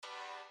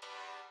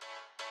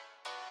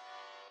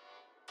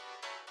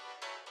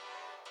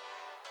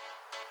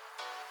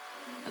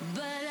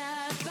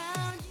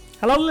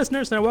Hello,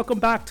 listeners, and welcome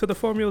back to the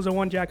Formulas and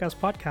One Jackass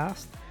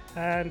podcast.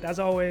 And as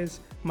always,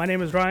 my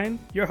name is Ryan,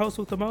 your host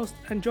with the most,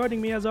 and joining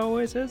me as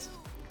always is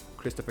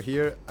Christopher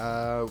here.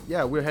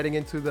 We're heading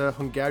into the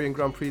Hungarian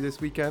Grand Prix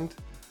this weekend.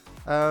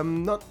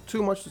 Not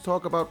too much to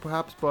talk about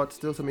perhaps, but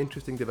still some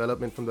interesting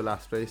development from the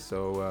last race.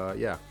 So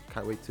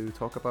can't wait to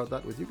talk about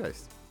that with you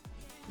guys.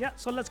 Yeah,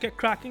 so let's get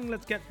cracking,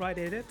 let's get right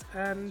at it.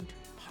 And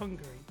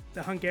Hungary,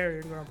 the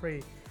Hungarian Grand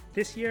Prix.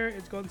 This year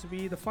it's going to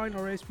be the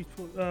final race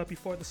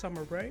before the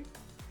summer break.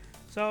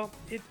 So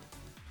it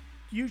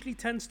usually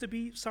tends to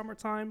be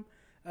summertime.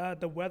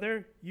 The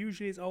weather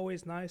usually is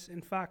always nice.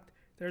 In fact,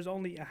 there's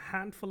only a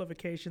handful of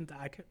occasions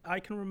that I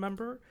can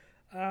remember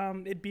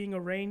it being a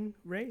rain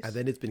race. And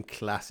then it's been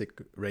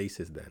classic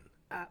races then.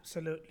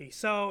 Absolutely.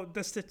 So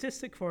the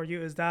statistic for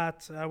you is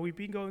that we've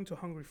been going to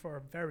Hungary for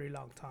a very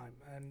long time.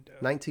 And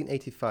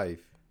 1985.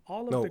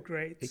 All of the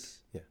greats.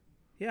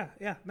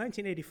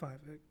 1985,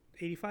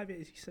 85,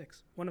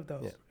 86. One of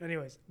those. Yeah.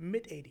 Anyways,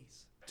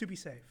 mid-80s, to be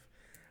safe.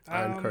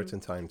 Iron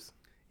Curtain times.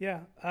 Yeah.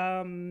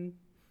 And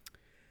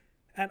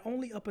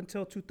only up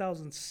until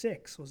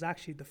 2006 was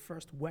actually the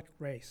first wet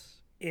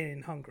race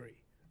in Hungary.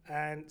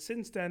 And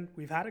since then,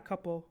 we've had a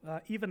couple.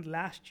 Even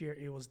last year,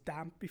 it was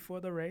damp before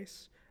the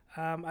race.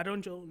 I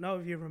don't know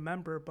if you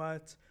remember,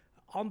 but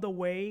on the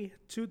way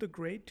to the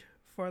grid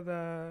for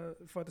the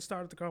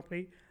start of the Grand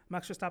Prix,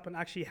 Max Verstappen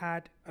actually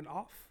had an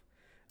off.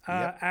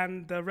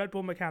 And the Red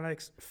Bull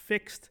mechanics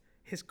fixed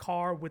his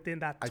car within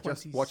that 20s. I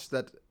just watched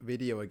that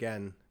video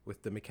again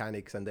with the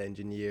mechanics and the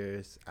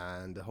engineers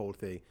and the whole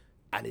thing,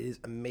 and it is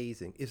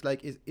amazing. It's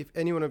like, if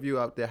any one of you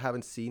out there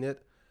haven't seen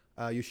it,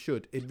 you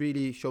should. It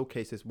really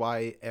showcases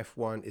why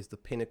F1 is the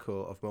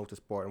pinnacle of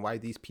motorsport and why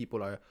these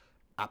people are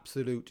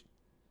absolute,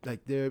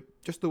 like, they're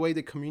just the way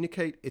they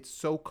communicate. It's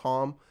so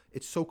calm,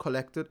 it's so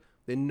collected.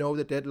 They know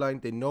the deadline,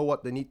 they know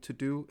what they need to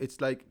do.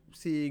 It's like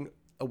seeing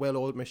a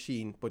well-oiled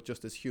machine, but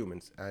just as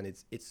humans, and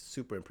it's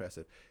super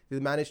impressive. They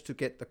managed to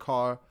get the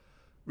car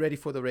ready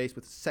for the race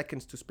with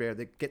seconds to spare.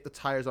 They get the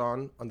tires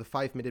on the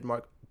 5-minute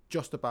mark,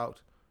 just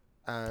about,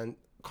 and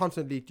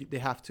constantly they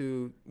have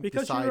to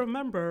because decide you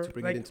remember, to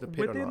bring like, it into the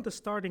pit within the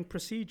starting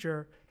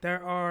procedure,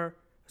 there are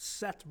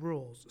set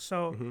rules.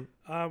 So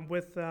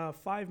with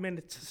 5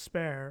 minutes to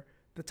spare,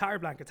 the tire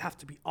blankets have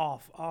to be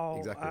off.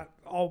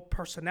 All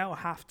personnel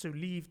have to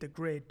leave the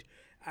grid.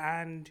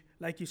 And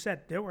like you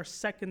said, there were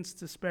seconds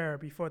to spare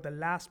before the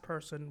last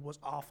person was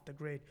off the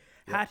grid.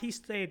 Yep. Had he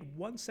stayed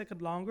 1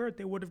 second longer,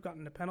 they would have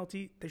gotten a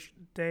penalty.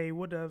 They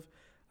would have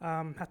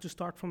had to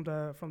start from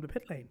the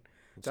pit lane.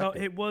 Exactly.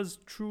 So it was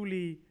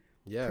truly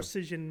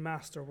precision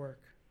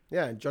masterwork.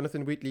 Yeah, and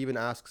Jonathan Wheatley even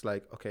asks,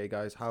 like, okay,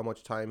 guys, how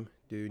much time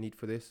do you need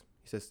for this?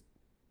 He says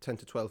 10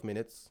 to 12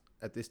 minutes.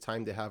 At this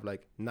time, they have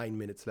like 9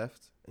 minutes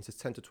left. And he says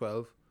 10 to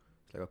 12.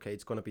 It's like, okay,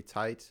 it's going to be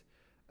tight.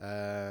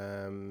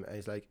 And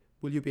he's like,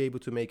 will you be able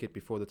to make it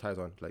before the tire's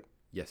on? Like,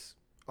 yes.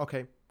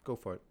 Okay, go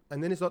for it.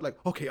 And then it's not like,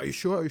 okay, are you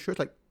sure? Are you sure? It's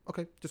like,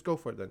 okay, just go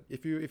for it then.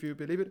 If you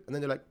believe it. And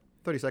then they're like,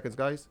 30 seconds,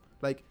 guys.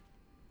 Like,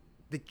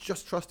 they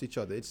just trust each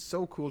other. It's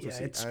so cool to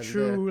see. It's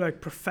true,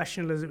 like,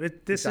 professionalism.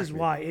 This is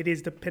why it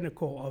is the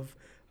pinnacle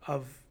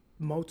of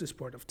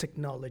motorsport, of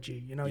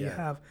technology. You know, you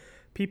have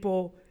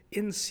people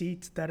in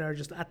seats that are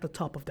just at the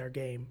top of their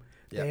game.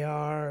 Yeah. They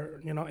are,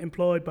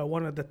 employed by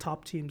one of the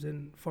top teams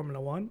in Formula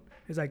One.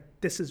 It's like,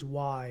 this is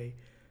why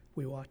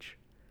we watch.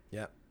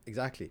 Yeah,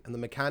 exactly. And the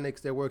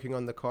mechanics, they're working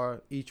on the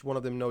car. Each one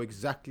of them know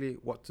exactly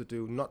what to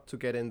do, not to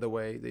get in the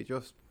way. They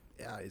just,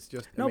 it's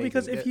just no, amazing.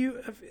 because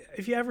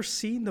if you ever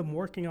seen them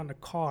working on a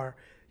car,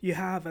 you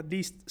have at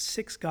least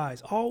 6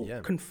 guys all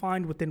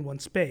confined within one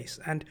space,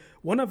 and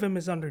one of them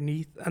is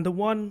underneath, and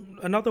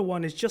another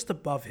one is just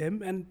above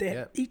him, and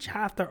they each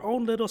have their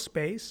own little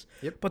space,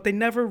 but they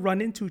never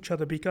run into each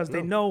other because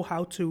they know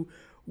how to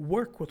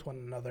work with one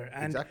another.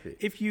 And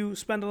if you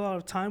spend a lot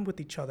of time with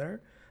each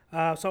other,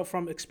 so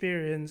from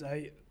experience,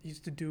 I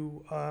used to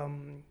do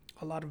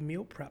a lot of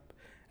meal prep.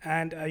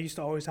 And I used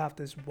to always have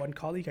this one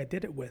colleague I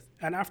did it with.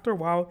 And after a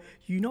while,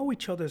 you know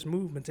each other's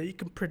movements and you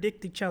can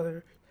predict each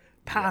other's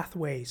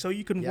pathways. So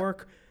you can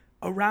work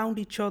around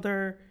each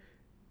other,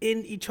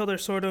 in each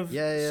other's sort of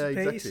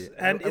space. Exactly.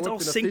 And it's all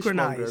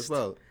synchronized as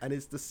well. And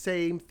it's the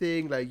same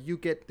thing. Like, you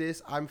get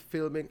this, I'm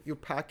filming, you're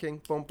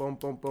packing, boom, boom,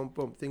 boom, boom,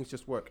 boom. Things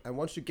just work. And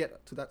once you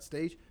get to that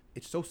stage,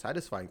 it's so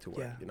satisfying to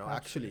work.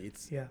 Actually,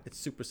 it's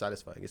super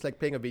satisfying. It's like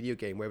playing a video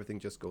game where everything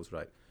just goes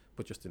right,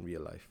 but just in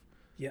real life.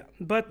 Yeah,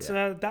 but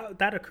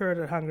that occurred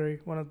at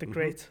Hungary, one of the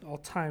great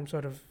all-time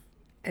sort of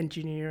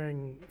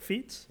engineering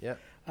feats. Yeah.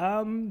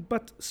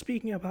 But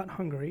speaking about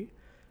Hungary,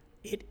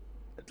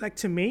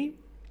 to me,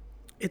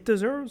 it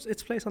deserves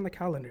its place on the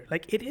calendar.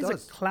 Like, it is a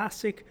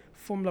classic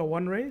Formula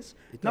One race,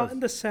 not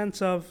in the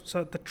sense of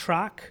the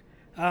track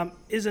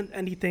isn't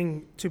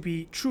anything to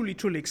be truly,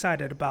 truly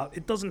excited about.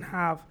 It doesn't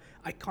have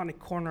iconic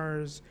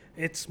corners.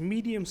 It's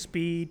medium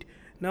speed,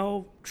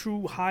 no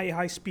true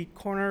high speed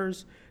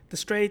corners. The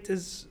straight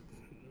is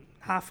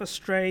half a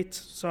straight,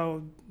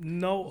 so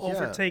no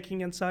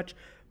overtaking and such.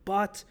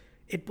 But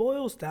it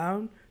boils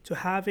down to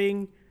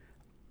having,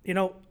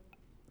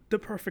 the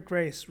perfect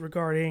race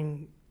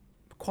regarding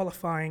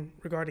qualifying,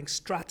 regarding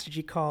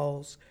strategy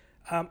calls.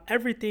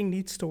 Everything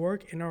needs to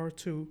work in order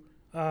to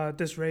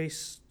this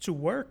race to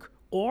work,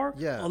 or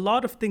a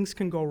lot of things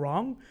can go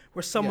wrong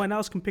where someone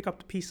else can pick up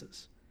the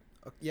pieces.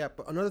 Yeah,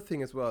 but another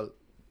thing as well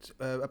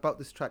about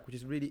this track, which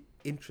is really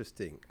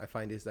interesting, I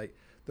find, is like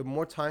the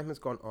more time has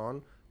gone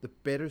on, the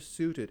better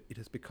suited it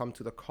has become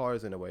to the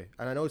cars in a way.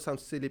 And I know it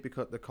sounds silly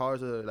because the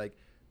cars are like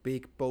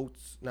big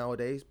boats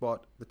nowadays,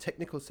 but the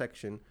technical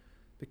section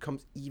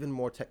becomes even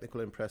more technical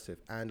and impressive.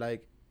 And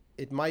like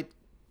it might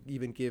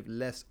even give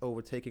less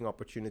overtaking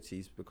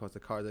opportunities because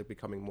the cars are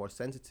becoming more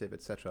sensitive,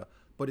 etc.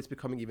 But it's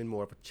becoming even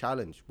more of a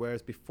challenge.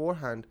 Whereas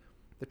beforehand,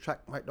 the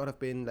track might not have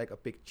been like a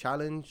big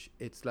challenge.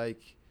 It's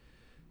like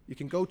you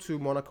can go to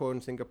Monaco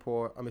and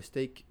Singapore, a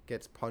mistake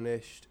gets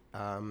punished.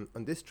 On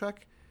this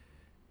track,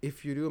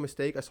 if you do a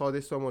mistake, I saw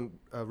this, someone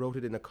wrote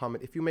it in a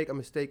comment, if you make a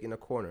mistake in a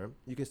corner,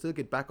 you can still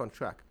get back on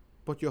track,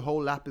 but your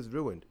whole lap is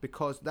ruined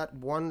because that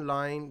one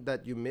line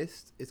that you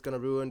missed is going to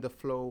ruin the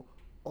flow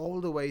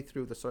all the way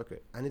through the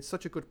circuit. And it's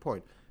such a good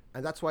point.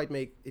 And that's why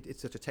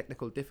it's such a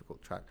technical,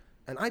 difficult track.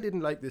 And I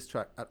didn't like this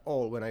track at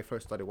all when I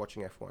first started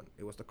watching F1.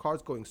 It was the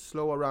cars going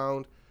slow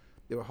around.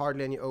 There were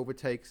hardly any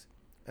overtakes.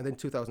 And then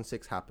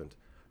 2006 happened.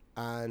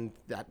 And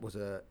that was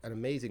an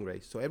amazing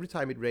race. So every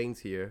time it rains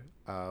here,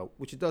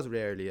 which it does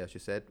rarely, as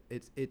you said,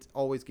 it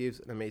always gives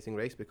an amazing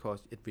race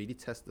because it really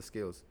tests the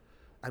skills.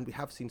 And we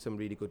have seen some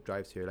really good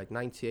drives here, like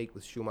 98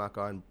 with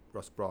Schumacher and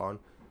Ross Brawn.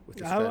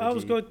 I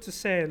was going to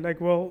say,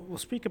 like, we'll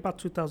speak about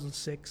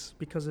 2006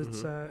 because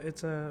it's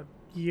a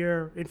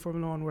year in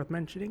Formula One worth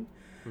mentioning.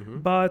 Mm-hmm.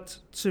 But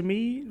to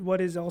me, what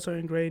is also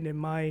ingrained in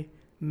my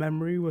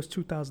memory was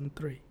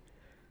 2003.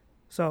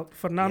 So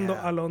Fernando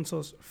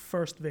Alonso's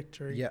first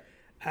victory. Yeah.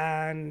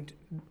 And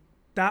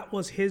that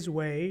was his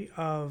way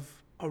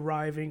of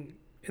arriving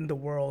in the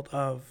world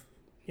of,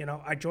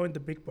 I joined the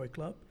big boy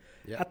club.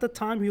 Yeah. At the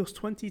time, he was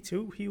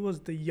 22. He was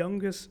the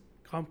youngest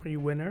Grand Prix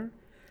winner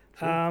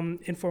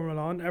in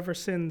Formula One ever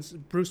since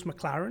Bruce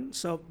McLaren.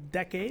 So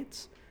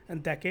decades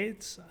and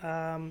decades.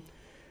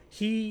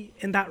 He,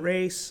 in that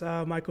race,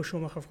 Michael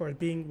Schumacher, of course,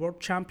 being world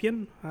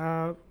champion,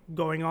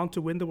 going on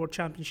to win the world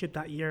championship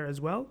that year as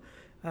well.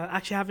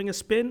 Actually having a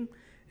spin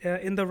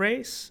in the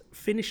race,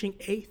 finishing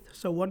 8th,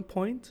 so 1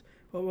 point.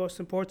 But most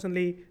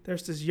importantly,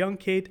 there's this young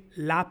kid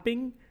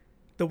lapping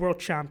the world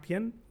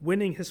champion,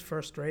 winning his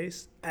first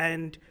race,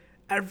 and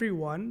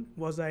everyone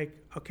was like,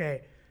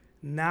 okay,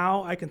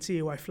 now I can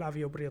see why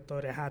Flavio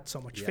Briatore had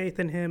so much faith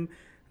in him.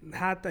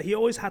 He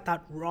always had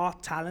that raw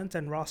talent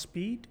and raw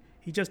speed.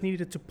 He just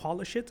needed to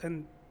polish it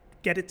and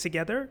get it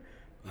together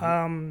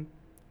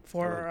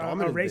for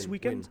a race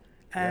weekend.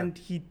 And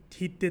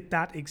he did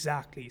that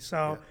exactly.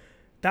 So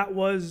that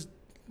was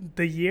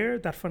the year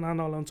that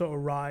Fernando Alonso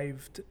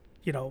arrived,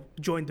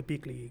 joined the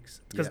big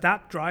leagues. Because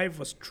that drive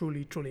was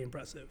truly, truly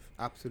impressive.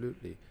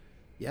 Absolutely.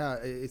 Yeah,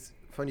 it's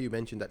funny you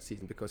mentioned that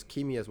season because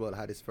Kimi as well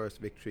had his first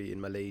victory in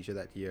Malaysia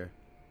that year.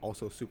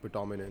 Also super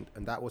dominant.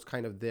 And that was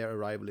kind of their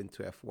arrival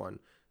into F1.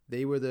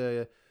 They were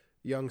the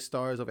young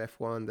stars of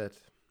F1 that,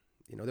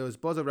 there was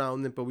buzz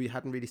around them, but we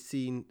hadn't really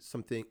seen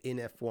something in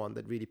F1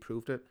 that really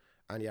proved it.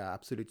 And yeah,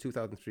 absolutely,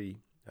 2003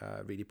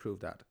 really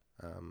proved that.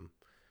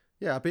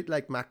 A bit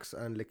like Max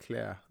and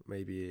Leclerc,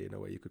 maybe in a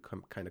way you could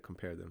kind of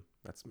compare them.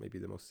 That's maybe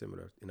the most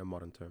similar in a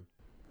modern term.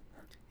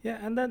 Yeah,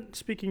 and then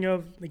speaking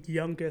of the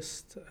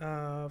youngest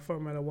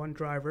Formula One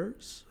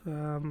drivers,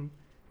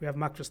 we have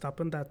Max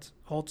Verstappen that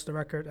holds the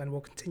record and will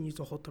continue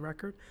to hold the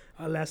record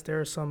unless there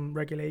are some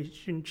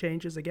regulation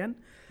changes again.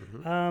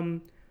 Mm-hmm.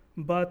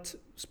 But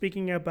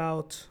speaking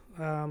about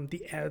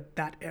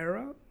that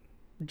era,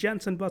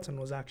 Jenson Button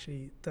was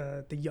actually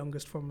the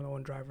youngest Formula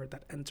One driver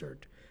that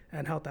entered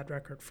and held that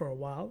record for a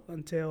while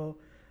until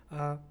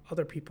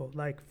other people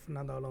like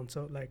Fernando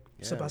Alonso, like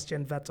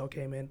Sebastian Vettel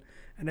came in,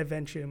 and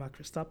eventually Max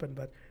Verstappen.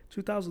 But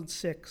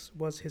 2006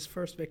 was his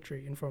first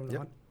victory in Formula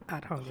One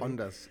at Hungary.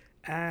 Honda's.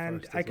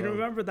 And I can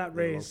remember that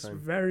race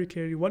very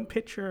clearly. One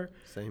picture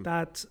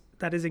that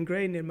is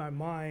ingrained in my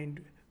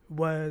mind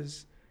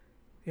was,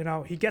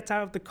 he gets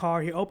out of the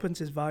car, he opens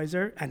his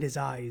visor, and his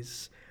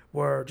eyes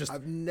were just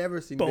I've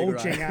never seen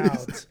bulging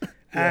out.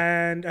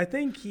 And I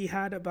think he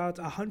had about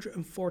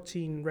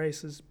 114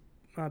 races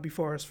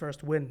before his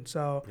first win.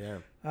 So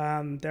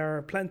there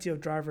are plenty of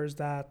drivers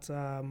that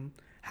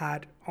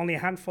had only a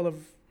handful of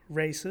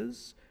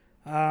races,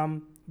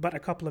 but a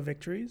couple of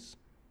victories,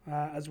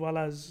 as well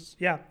as,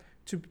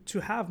 to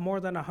have more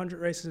than 100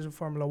 races in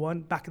Formula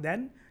One back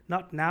then,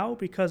 not now,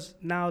 because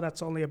now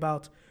that's only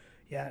about,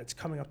 it's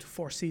coming up to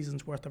 4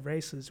 seasons worth of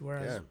races,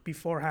 whereas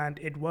beforehand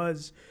it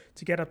was,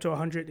 to get up to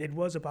 100, it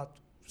was about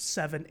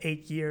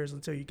 7-8 years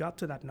until you got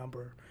to that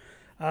number.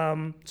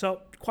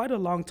 So quite a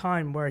long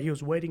time where he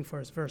was waiting for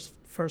his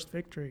first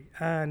victory.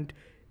 And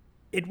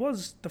it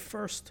was the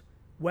first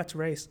wet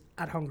race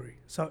at Hungary.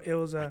 So it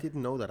was I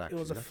didn't know that actually. It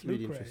was a fluke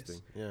really interesting.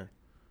 Race. Yeah.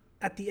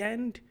 At the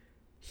end,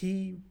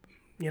 he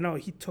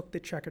took the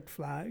checkered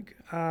flag.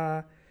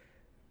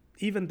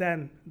 Even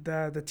then,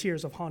 the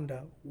tears of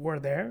Honda were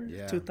there.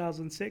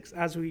 2006,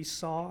 as we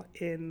saw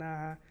in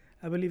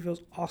I believe it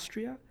was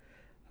Austria,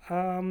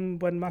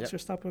 when Max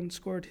Verstappen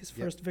scored his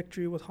first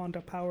victory with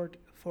Honda powered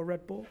for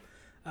Red Bull.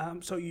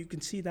 So you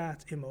can see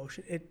that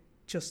emotion. It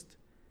just,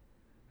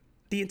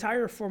 the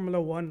entire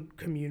Formula One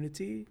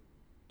community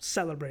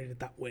celebrated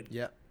that win.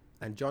 Yeah.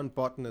 And John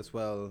Button as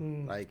well,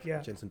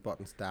 Jenson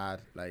Button's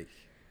dad,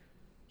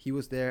 he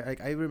was there.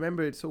 Like, I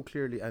remember it so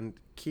clearly. And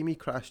Kimi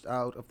crashed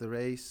out of the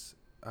race,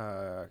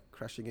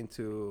 crashing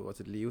into, was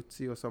it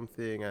Liuzzi or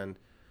something? And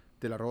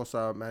De La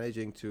Rosa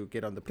managing to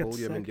get on the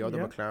podium in the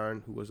other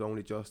McLaren, who was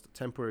only just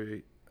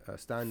temporary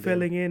stand-in.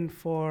 Filling in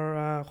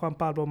for Juan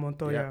Pablo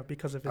Montoya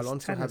because of his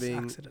Alonso tennis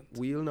having accident.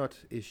 Wheel nut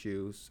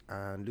issues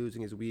and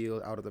losing his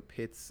wheel out of the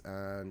pits.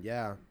 And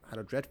had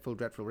a dreadful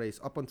race.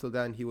 Up until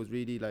then, he was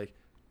really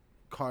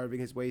carving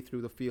his way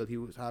through the field. He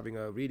was having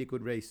a really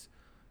good race.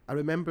 I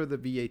remember the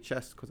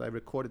VHS because I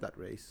recorded that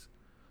race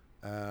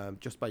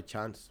just by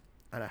chance,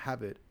 and I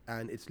have it,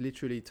 and it's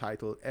literally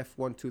titled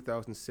F1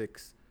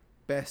 2006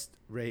 Best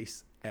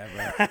Race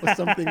Ever or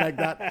something like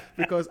that,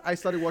 because I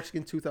started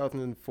watching in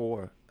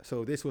 2004,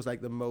 so this was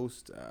the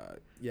most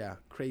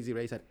crazy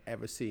race I'd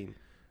ever seen.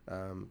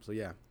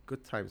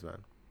 Good times, man.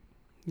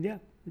 Yeah,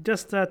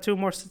 just two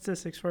more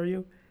statistics for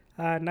you.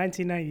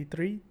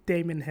 1993,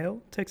 Damon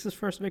Hill takes his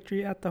first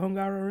victory at the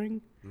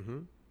Hungaroring. Mm-hmm.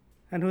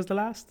 And who's the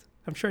last?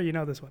 I'm sure you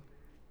know this one.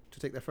 To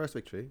take their first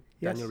victory?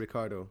 Yes. Daniel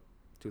Ricciardo,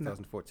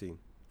 2014. No.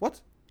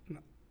 What?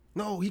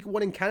 No, he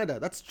won in Canada.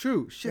 That's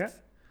true. Shit.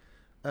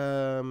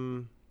 Yeah.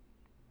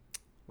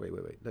 Wait.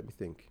 Let me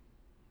think.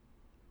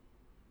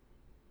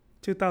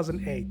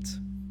 2008.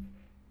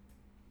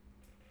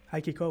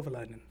 Heikki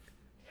Kovalainen.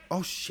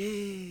 Oh,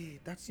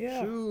 shit. That's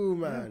true,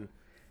 man. Yeah.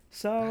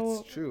 So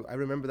that's true. I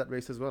remember that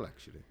race as well,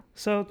 actually.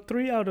 So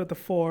 3 out of the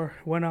 4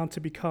 went on to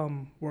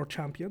become world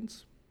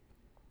champions.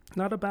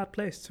 Not a bad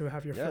place to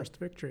have your first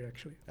victory,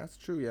 actually. That's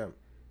true, yeah.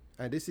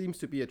 And this seems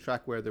to be a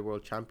track where the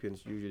world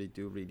champions usually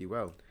do really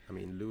well. I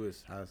mean,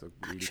 Lewis has a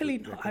really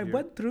good record here.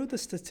 Went through the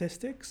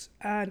statistics,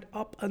 and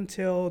up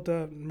until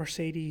the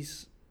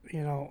Mercedes,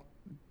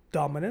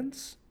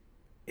 dominance,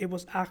 it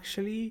was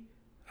actually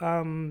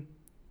so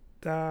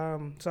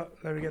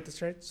let me get this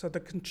straight. So the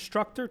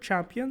constructor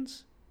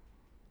champions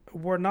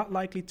were not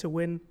likely to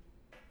win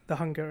the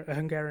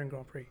Hungarian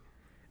Grand Prix.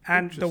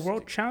 And the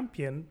world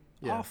champion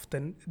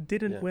often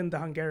didn't win the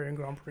Hungarian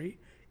Grand Prix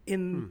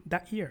in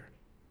that year.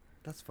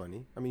 That's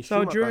funny. I mean,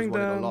 so Schumacher's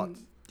won it a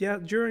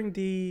lot. During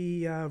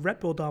the Red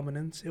Bull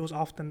dominance, it was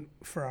often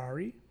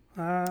Ferrari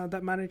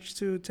that managed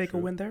to take a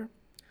win there.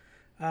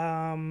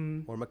 Or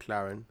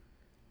McLaren.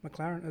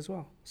 McLaren as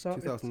well. So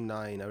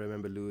 2009, I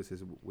remember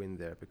Lewis's win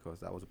there because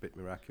that was a bit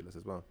miraculous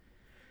as well.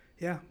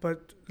 Yeah,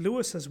 but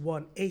Lewis has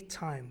won 8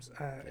 times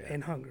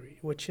in Hungary,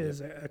 which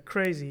is a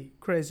crazy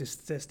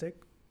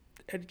statistic.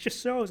 It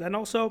just shows, and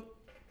also,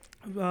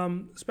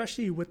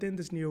 especially within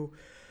this new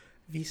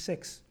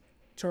V6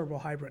 turbo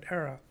hybrid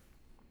era,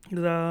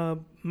 the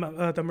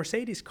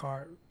Mercedes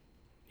car,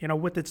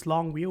 with its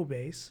long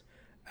wheelbase,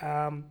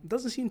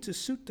 doesn't seem to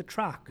suit the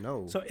track.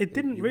 No. So it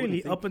didn't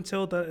really up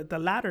until the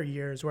latter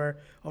years, where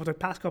over the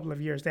past couple of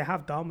years they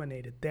have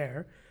dominated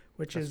there,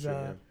 which is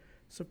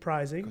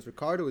surprising. Because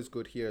Ricciardo is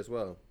good here as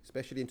well,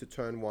 especially into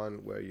turn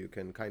 1 where you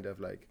can kind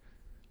of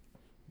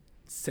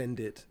send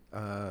it.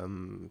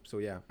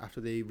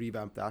 After they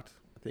revamped that,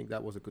 I think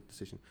that was a good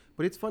decision.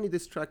 But it's funny,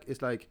 this track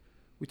is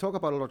we talk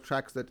about a lot of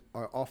tracks that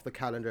are off the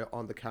calendar,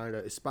 on the calendar.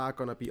 Is Spa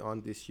gonna be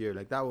on this year?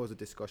 That was a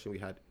discussion we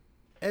had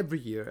every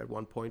year at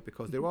one point,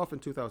 because they were off in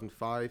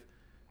 2005,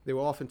 they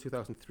were off in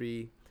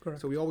 2003.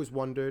 Correct. So we always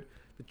wondered,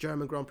 the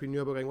German Grand Prix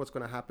Nürburgring, what's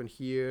going to happen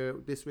here?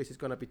 This race is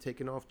going to be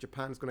taken off.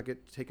 Japan's going to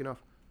get taken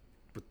off.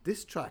 But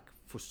this track,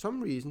 for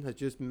some reason, has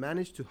just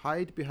managed to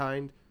hide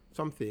behind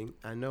something,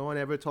 and no one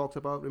ever talks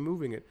about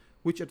removing it,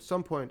 which at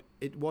some point,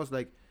 it was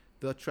the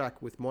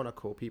track with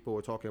Monaco. People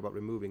were talking about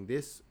removing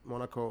this.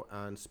 Monaco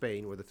and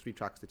Spain were the 3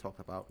 tracks they talked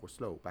about were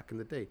slow back in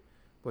the day.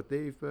 But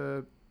they've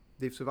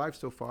survived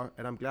so far,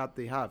 and I'm glad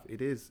they have.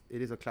 It is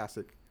a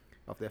classic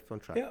of the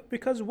F1 track. Yeah,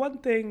 because one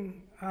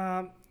thing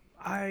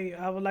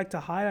I would like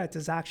to highlight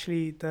is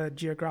actually the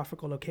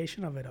geographical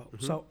location of it all.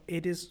 Mm-hmm. So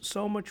it is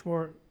so much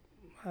more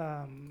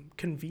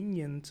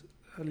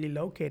conveniently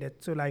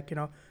located to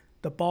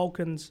the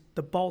Balkans,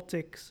 the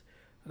Baltics,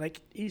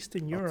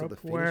 Eastern Europe, the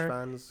Finnish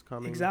fans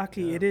coming.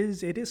 Exactly, yeah.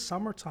 it is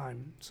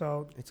summertime,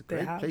 so it's a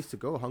great place to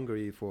go.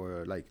 Hungary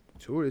for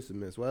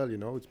tourism as well.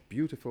 It's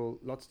beautiful,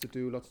 lots to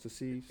do, lots to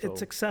see. So.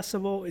 It's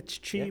accessible, it's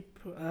cheap.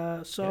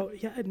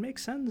 It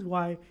makes sense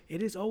why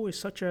it is always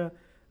such a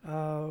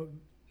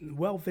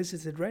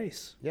well-visited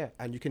race. Yeah,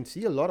 and you can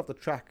see a lot of the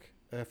track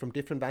from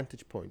different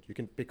vantage point. You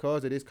can,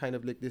 because it is kind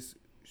of this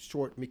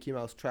short Mickey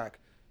Mouse track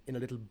in a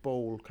little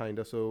bowl kind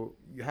of. So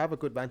you have a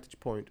good vantage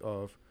point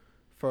of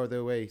further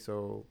away.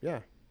 So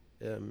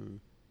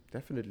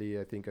definitely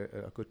I think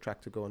a good track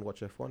to go and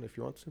watch F1 if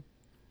you want to.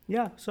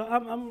 Yeah, so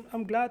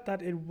I'm glad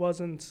that it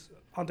wasn't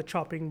on the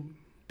chopping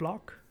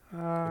block.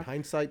 In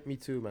hindsight, me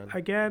too, man.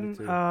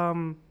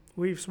 Again,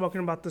 we've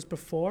spoken about this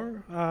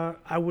before.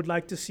 I would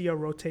like to see a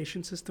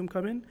rotation system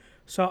come in.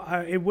 So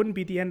it wouldn't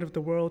be the end of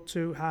the world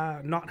to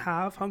not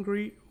have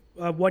Hungary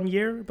 1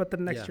 year, but the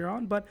next Yeah, year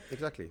on. But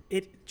exactly.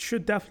 it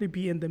should definitely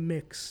be in the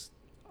mix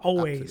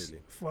always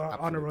Absolutely.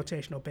 on a Absolutely.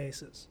 rotational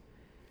basis.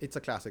 It's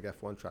a classic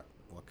F1 track.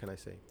 What can I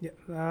say? Yeah,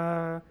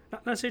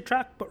 not necessarily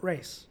track, but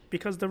race,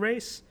 because the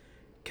race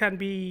can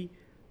be.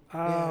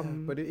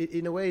 But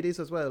in a way, it is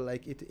as well.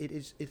 Like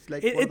it's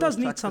like It one of those does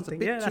need tracks that's something. a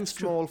bit Yeah, too that's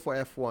true. small for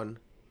F1,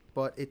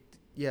 but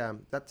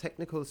that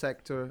technical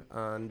sector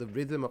and the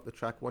rhythm of the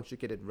track. Once you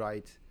get it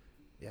right,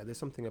 yeah, there's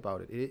something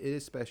about it. It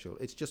is special.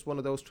 It's just one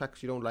of those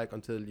tracks you don't like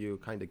until you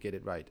kind of get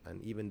it right,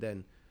 and even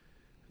then,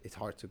 it's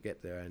hard to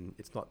get there, and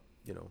it's not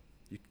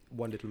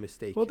one little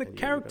mistake. Well, the and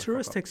you're gonna fuck up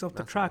characteristics of the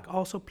massively. track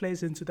also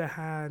plays into the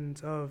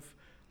hands of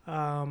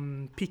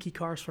peaky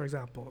cars, for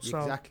example. So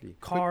Exactly.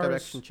 cars, Quick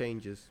direction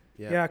changes.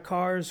 Yeah. yeah,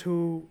 cars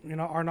who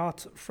are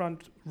not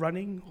front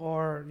running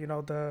or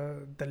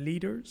the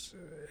leaders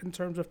in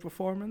terms of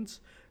performance,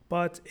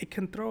 but it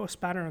can throw a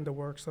spanner in the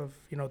works of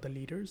the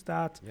leaders.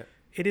 That Yeah.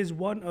 it is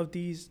one of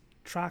these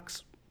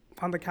tracks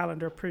on the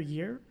calendar per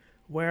year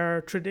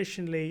where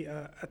traditionally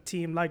a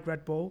team like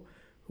Red Bull,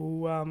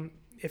 who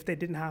if they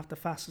didn't have the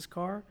fastest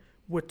car,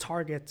 would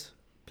target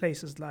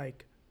places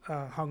like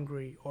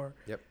Hungary or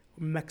Yep.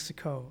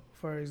 Mexico,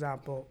 for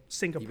example, Even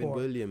Singapore.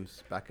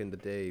 Williams back in the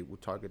day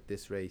would target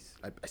this race.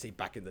 I say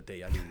back in the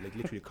day, I mean like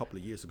literally a couple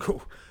of years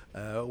ago,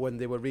 when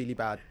they were really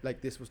bad.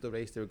 Like this was the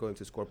race they were going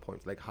to score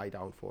points, like high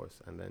downforce,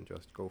 and then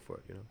just go for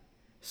it.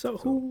 So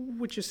who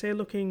would you say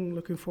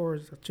looking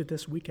forward to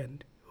this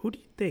weekend? Who do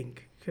you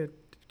think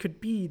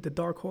could be the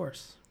dark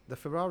horse? The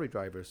Ferrari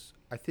drivers.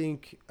 I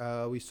think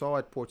we saw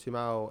at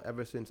Portimao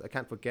ever since. I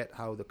can't forget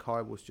how the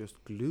car was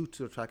just glued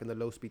to the track in the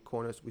low speed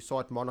corners. We saw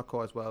at Monaco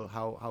as well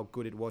how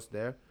good it was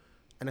there.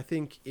 And I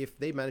think if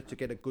they manage to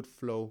get a good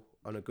flow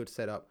on a good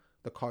setup,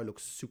 the car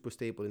looks super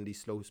stable in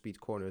these slow speed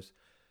corners.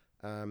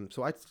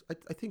 So I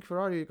think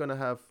Ferrari are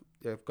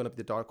gonna be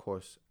the dark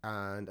horse,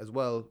 and as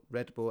well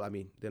Red Bull. I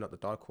mean, they're not the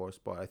dark horse,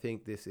 but I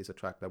think this is a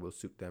track that will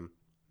suit them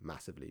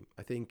massively.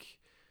 I think,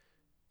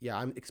 yeah,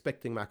 I'm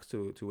expecting Max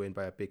to win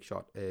by a big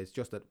shot. It's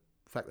just that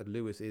fact that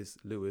Lewis is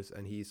Lewis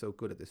and he's so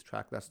good at this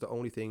track. That's the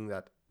only thing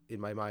that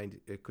in my mind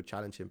it could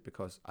challenge him,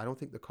 because I don't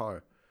think the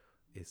car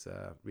is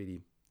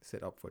really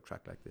set up for a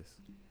track like this.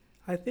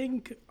 I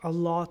think a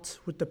lot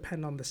would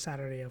depend on the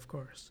Saturday, of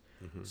course.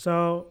 Mm-hmm.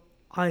 So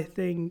I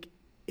think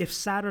if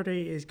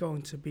Saturday is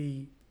going to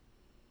be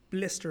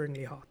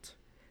blisteringly hot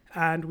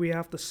and we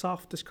have the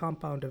softest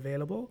compound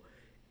available,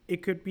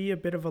 it could be a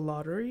bit of a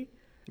lottery.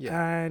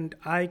 Yeah. And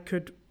I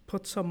could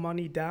put some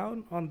money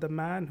down on the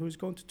man who's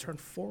going to turn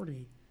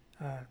 40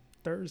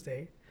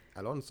 Thursday,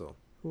 Alonso.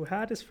 who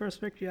had his first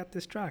victory at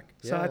this track.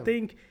 So Yeah. I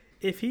think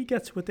if he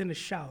gets within a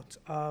shout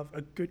of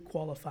a good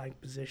qualifying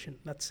position,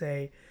 let's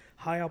say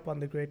high up on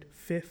the grid,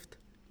 5th,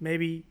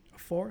 maybe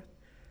 4th,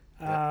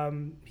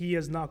 he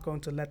is not going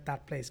to let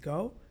that place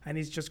go, and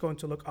he's just going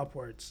to look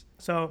upwards.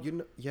 So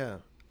Yeah.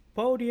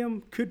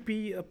 podium could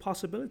be a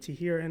possibility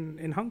here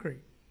in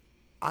Hungary.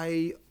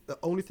 The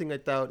only thing I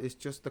doubt is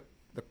just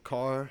the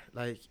car.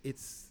 Like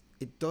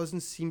it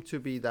doesn't seem to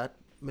be that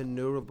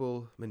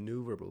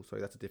maneuverable. Sorry,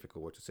 that's a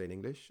difficult word to say in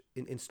English.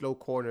 In slow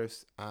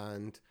corners,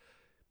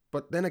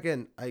 but then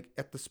again,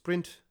 at the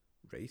sprint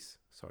race,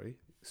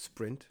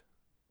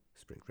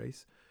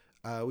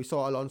 we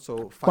saw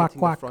Alonso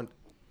fighting the front,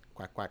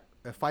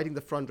 fighting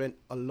the front end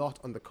a lot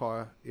on the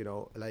car.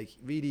 Like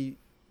really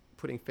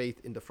putting faith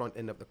in the front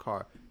end of the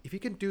car. If he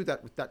can do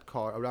that with that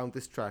car around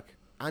this track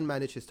and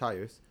manage his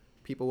tires,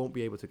 people won't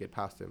be able to get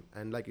past him.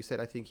 And like you said,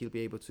 I think he'll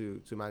be able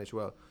to manage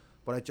well.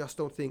 But I just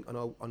don't think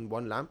on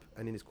one lamp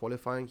and in his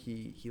qualifying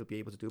he'll be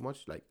able to do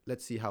much. Like,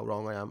 let's see how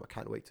wrong I am. I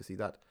can't wait to see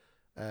that.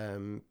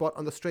 But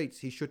on the straights,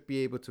 he should be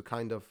able to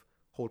kind of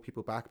hold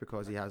people back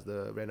because he has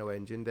the Renault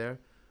engine there.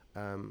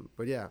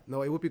 But yeah,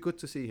 no, it would be good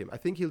to see him. I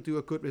think he'll do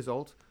a good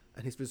result,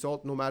 and his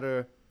result, no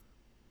matter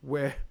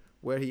where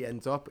he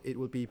ends up, it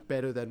will be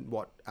better than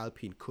what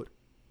Alpine could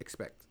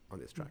expect on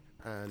this track.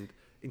 And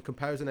in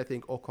comparison, I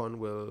think Ocon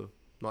will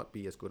not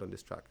be as good on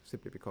this track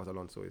simply because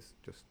Alonso is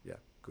just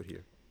good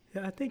here.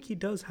 Yeah, I think he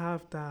does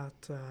have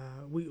that.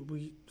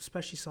 We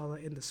especially saw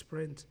that in the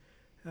sprint.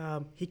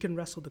 He can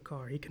wrestle the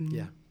car. He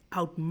can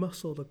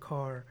outmuscle the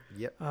car.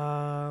 Yep.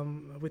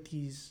 With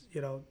these,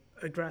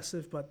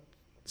 aggressive but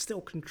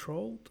still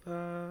controlled.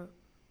 Throwing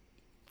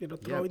the car into the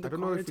corner. I don't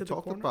know if we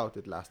talked about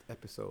it last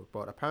episode,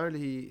 but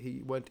apparently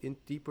he went in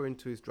deeper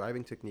into his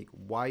driving technique,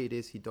 why it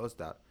is he does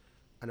that.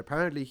 And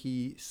apparently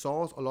he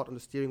saws a lot on the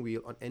steering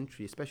wheel on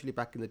entry, especially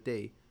back in the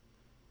day,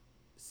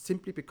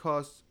 simply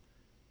because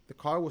the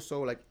car was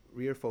so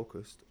rear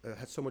focused,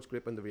 had so much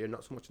grip on the rear,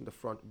 not so much in the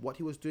front. What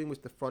he was doing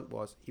with the front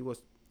was he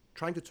was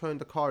trying to turn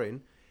the car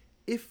in.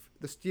 If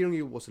the steering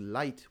wheel was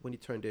light when he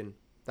turned in,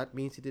 that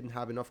means he didn't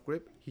have enough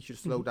grip. He should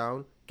slow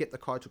down, get the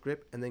car to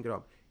grip, and then get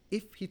up.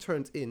 If he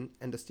turns in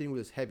and the steering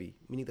wheel is heavy,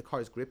 meaning the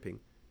car is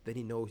gripping, then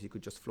he knows he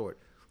could just floor it.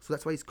 So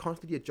that's why he's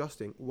constantly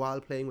adjusting while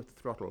playing with the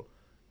throttle.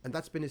 And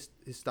that's been his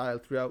style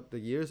throughout the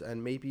years,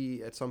 and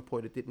maybe at some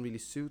point it didn't really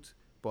suit,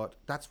 but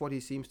that's what he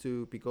seems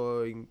to be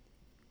going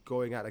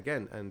at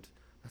again. And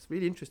that's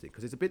really interesting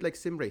because it's a bit like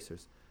sim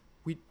racers.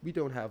 we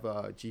don't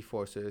have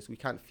G-forces. We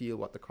can't feel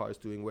what the car is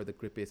doing, where the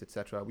grip is,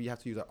 etc. We have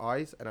to use our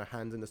eyes and our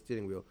hands in the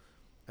steering wheel,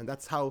 and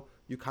that's how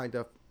you kind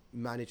of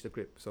manage the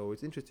grip. So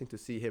it's interesting to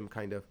see him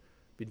kind of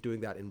been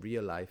doing that in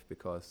real life,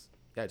 because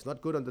it's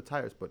not good on the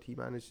tires, but he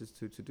manages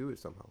to do it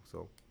somehow.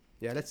 So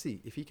let's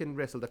see if he can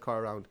wrestle the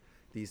car around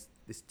these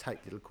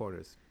tight little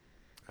corners.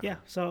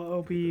 So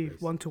it'll be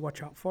one to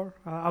watch out for.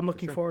 I'm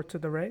looking forward to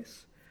the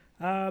race.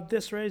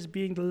 This race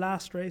being the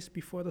last race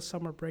before the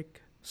summer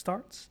break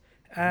starts.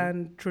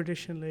 And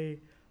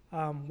traditionally,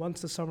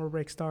 once the summer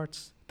break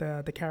starts,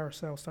 the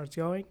carousel starts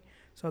going.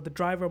 So the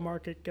driver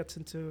market gets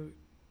into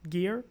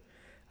gear.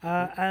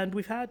 And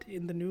we've had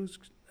in the news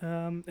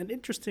an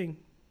interesting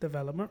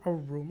development or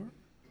rumor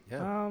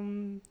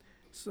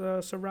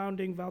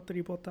surrounding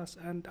Valtteri Bottas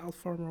and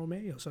Alfa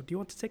Romeo. So do you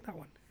want to take that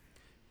one?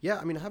 Yeah,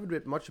 I mean, I haven't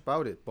read much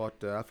about it,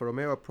 but Alfa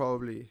Romeo are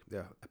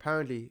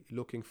apparently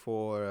looking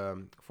for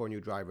a new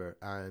driver.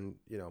 And,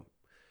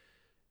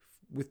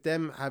 with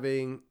them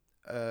having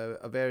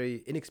a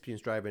very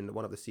inexperienced driver in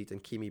one of the seats,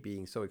 and Kimi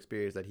being so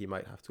experienced that he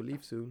might have to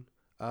leave soon,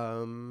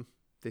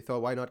 they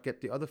thought, why not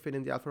get the other Finn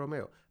in the Alfa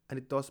Romeo? And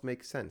it does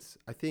make sense.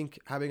 I think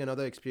having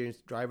another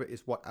experienced driver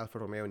is what Alfa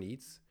Romeo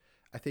needs.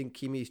 I think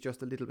Kimi is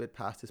just a little bit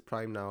past his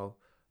prime now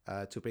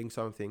to bring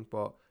something.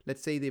 But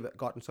let's say they've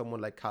gotten someone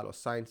like Carlos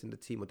Sainz in the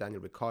team, or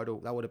Daniel Ricciardo.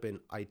 That would have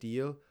been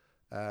ideal.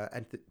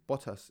 And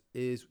Bottas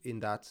is in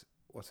that,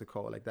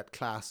 like that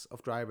class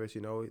of drivers,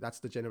 that's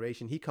the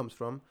generation he comes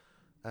from.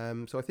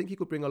 So I think he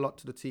could bring a lot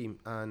to the team,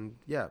 and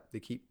they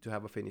keep to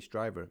have a Finnish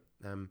driver.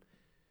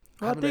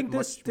 I think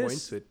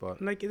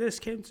this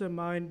came to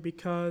mind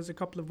because a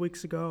couple of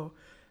weeks ago,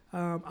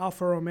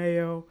 Alfa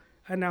Romeo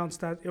announced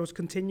that it was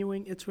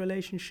continuing its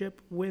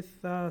relationship with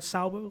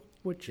Sauber,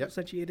 which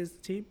essentially it is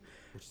the team.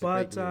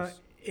 But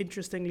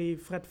interestingly,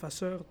 Fred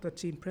Vasseur, the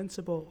team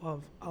principal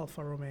of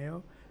Alfa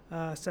Romeo,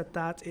 said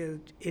that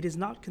it is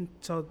not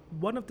so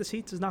one of the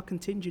seats is not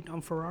contingent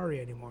on Ferrari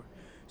anymore.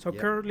 So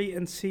currently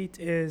in seat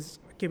is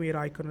Kimi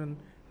Raikkonen,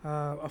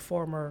 a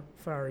former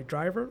Ferrari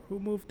driver who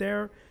moved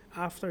there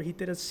after he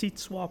did a seat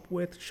swap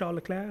with Charles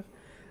Leclerc,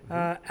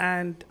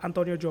 and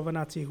Antonio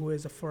Giovinazzi, who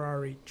is a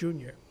Ferrari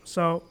junior.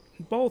 So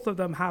both of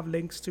them have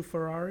links to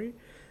Ferrari.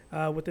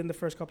 Within the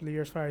first couple of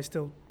years, Ferrari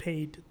still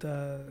paid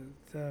the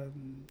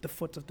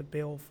foot of the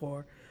bill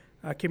for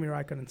Kimi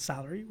Raikkonen's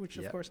salary, which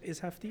of course is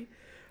hefty.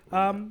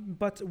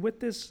 But with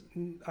this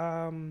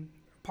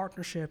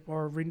partnership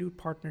or renewed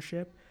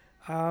partnership,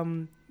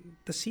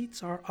 the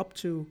seats are up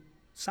to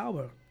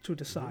Sauber to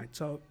decide.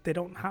 So they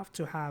don't have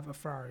to have a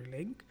Ferrari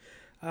link.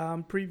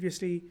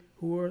 Previously,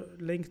 who were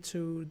linked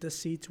to the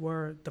seats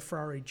were the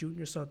Ferrari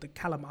Junior, so the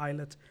Callum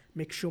Ilott,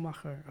 Mick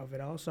Schumacher of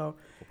it all. So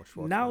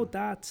now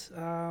that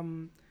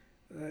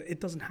it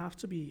doesn't have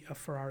to be a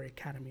Ferrari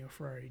Academy or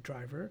Ferrari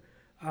driver,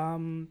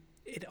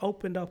 it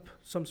opened up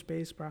some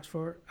space perhaps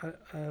for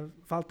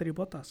Valtteri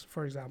Bottas,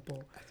 for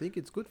example. I think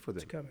it's good for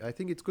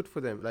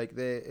them. Like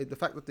the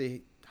fact that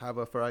they have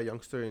a Ferrari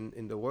youngster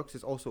in the works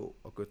is also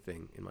a good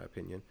thing, in my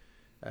opinion,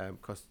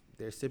 because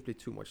there's simply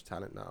too much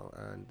talent now,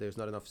 and there's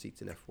not enough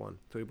seats in F1.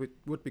 So it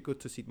would be good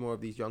to see more of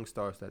these young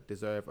stars that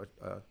deserve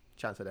a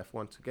chance at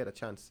F1 to get a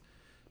chance.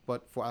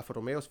 But for Alfa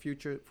Romeo's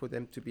future, for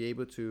them to be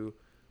able to,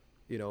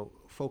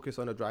 focus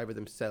on a driver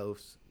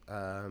themselves,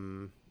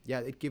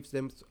 it gives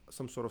them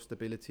some sort of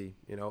stability.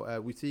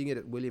 We're seeing it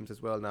at Williams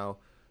as well now.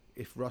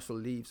 If Russell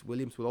leaves,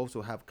 Williams will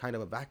also have kind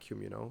of a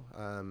vacuum,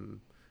 and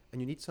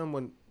you need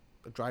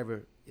a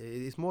driver.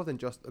 It's more than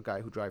just a guy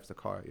who drives the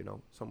car,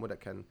 someone that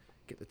can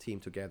get the team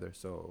together.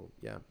 So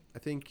I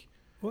think.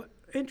 Well,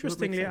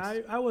 interestingly,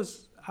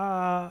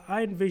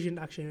 I envisioned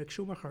actually Mick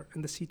Schumacher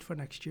in the seat for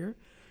next year,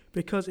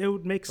 because it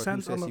would make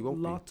sense on a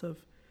lot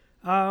of.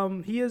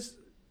 He is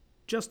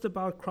just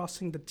about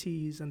crossing the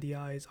T's and the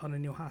I's on a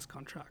new Haas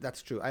contract.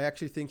 That's true. I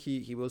actually think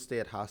he will stay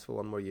at Haas for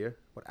one more year.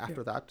 But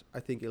after that, I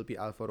think it'll be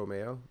Alfa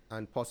Romeo.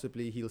 And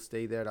possibly he'll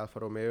stay there at Alfa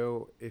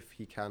Romeo if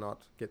he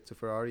cannot get to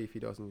Ferrari, if he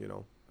doesn't,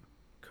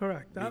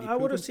 Correct. I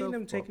would have seen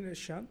him taking a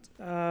shunt,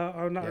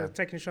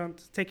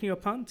 taking a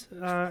punt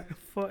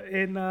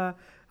in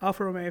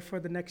Alfa Romeo for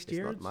the next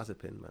year. It's not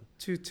Mazepin, man.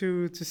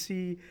 To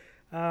see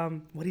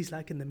what he's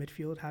like in the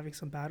midfield, having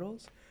some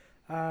battles.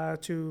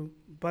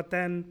 But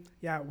then,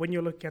 when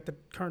you look at the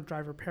current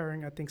driver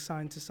pairing, I think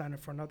Sainz is signed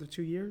up for another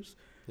 2 years.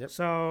 Yep.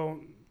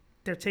 So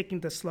they're taking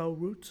the slow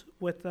route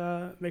with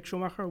Mick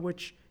Schumacher,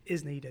 which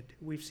is needed.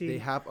 We've seen they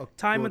have a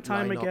time and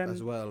time again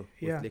as well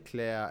with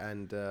Leclerc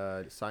and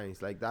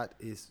Sainz. Like, that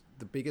is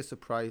the biggest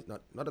surprise.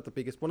 Not the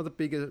biggest. One of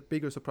the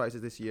bigger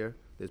surprises this year.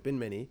 There's been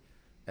many.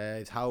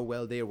 Is how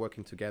well they are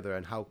working together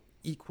and how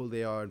equal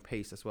they are in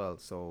pace as well.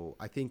 So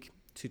I think.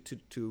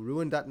 To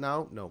ruin that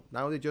now, no.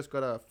 Now they just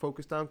gotta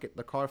focus down, get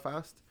the car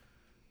fast,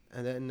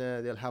 and then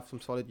they'll have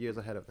some solid years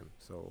ahead of them.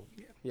 So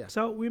yeah.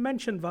 So we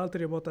mentioned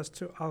Valtteri Bottas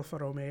to Alfa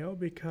Romeo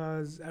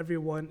because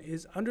everyone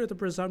is under the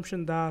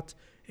presumption that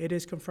it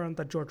is confirmed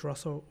that George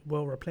Russell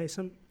will replace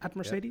him at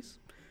Mercedes.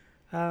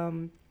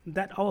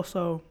 That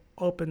also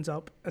opens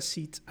up a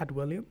seat at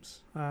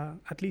Williams,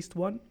 at least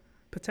one,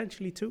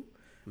 potentially two.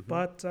 Mm-hmm.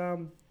 But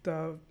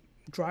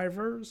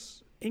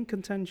drivers in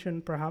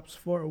contention, perhaps,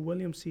 for a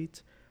Williams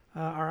seat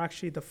are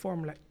actually the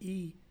Formula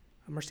E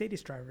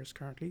Mercedes drivers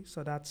currently.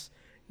 So that's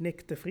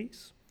Nick de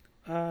Vries,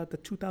 the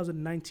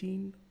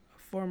 2019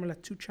 Formula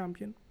 2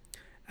 champion,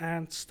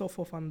 and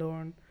Stoffel van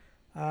Dorn,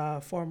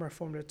 former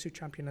Formula 2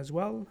 champion as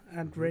well,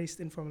 and raced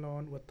in Formula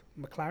 1 with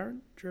McLaren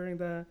during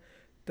the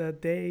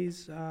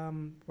days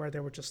where they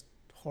were just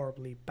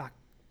horribly back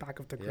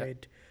of the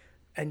grid,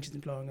 engines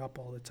blowing up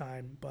all the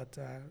time, but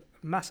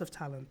massive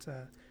talent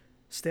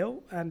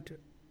still, and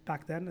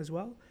back then as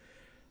well.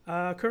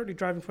 Currently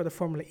driving for the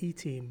Formula E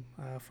team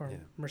for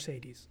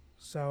Mercedes.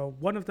 So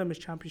one of them is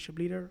championship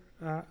leader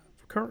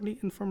currently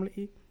in Formula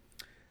E,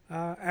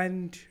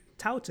 and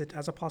touted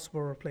as a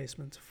possible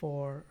replacement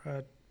for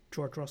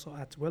George Russell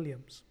at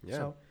Williams. Yeah.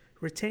 So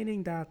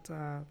retaining that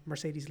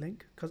Mercedes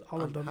link, because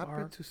all of them are...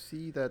 I'm happy to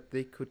see that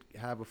they could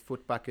have a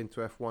foot back into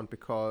F1,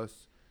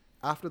 because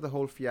after the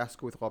whole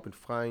fiasco with Robin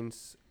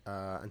Freins,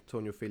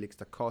 Antonio Felix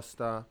da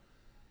Costa,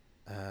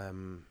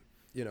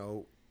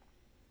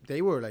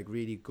 they were like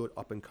really good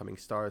up-and-coming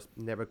stars,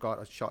 never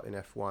got a shot in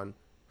F1.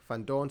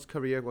 Van Dorn's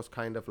career was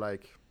kind of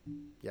like,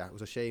 it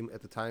was a shame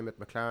at the time at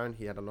McLaren.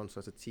 He had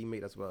Alonso as a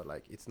teammate as well.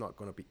 Like, it's not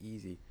going to be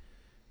easy.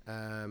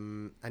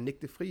 And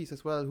Nick de Vries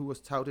as well, who was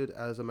touted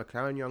as a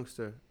McLaren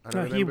youngster.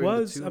 And he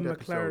was a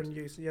McLaren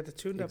user. Yeah, the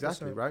tuned episode.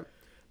 Exactly, right?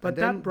 But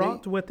that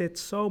brought with it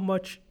so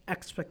much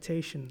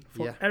expectation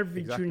for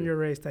every junior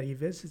race that he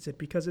visited,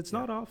 because it's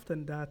not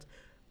often that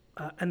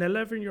an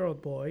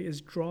 11-year-old boy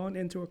is drawn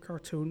into a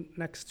cartoon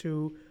next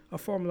to a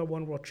Formula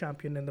 1 world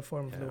champion in the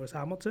form of Lewis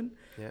Hamilton.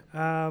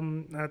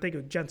 And I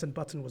think Jenson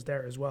Button was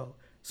there as well.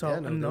 So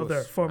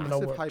another Formula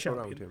 1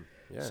 champion.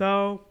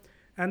 So,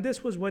 and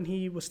this was when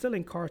he was still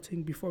in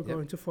karting before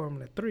going to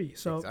Formula 3.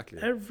 So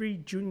every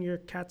junior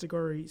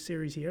category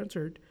series he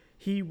entered,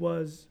 he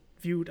was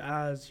viewed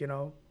as,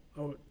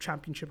 a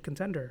championship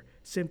contender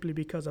simply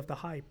because of the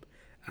hype.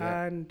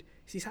 And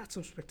he's had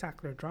some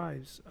spectacular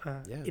drives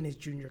in his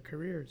junior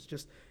careers.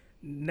 Just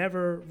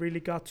never really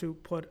got to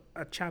put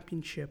a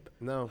championship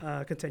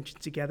contention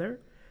together.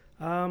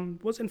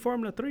 Was in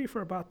Formula 3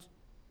 for about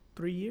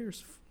 3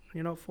 years,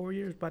 4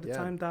 years. By the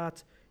time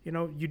that,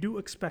 you do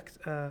expect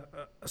a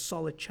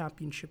solid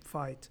championship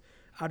fight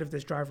out of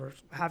this driver,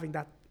 having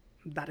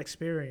that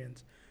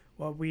experience.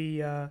 What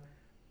we, I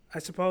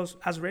suppose,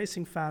 as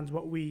racing fans,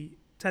 what we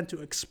tend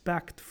to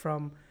expect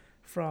from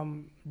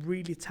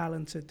really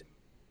talented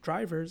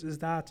drivers is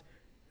that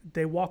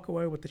they walk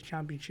away with the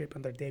championship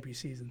in their debut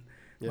season,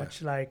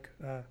 much like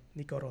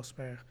Nico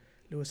Rosberg,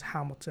 Lewis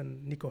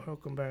Hamilton, Nico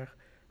Hülkenberg,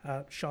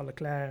 Charles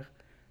Leclerc,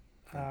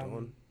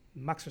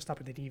 Max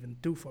Verstappen didn't even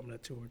do Formula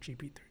 2 or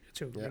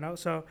GP2,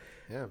 So,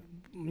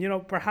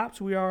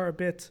 perhaps we are a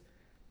bit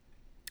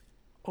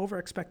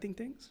over-expecting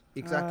things.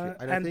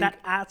 Exactly. And that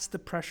adds the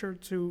pressure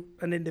to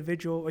an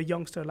individual, a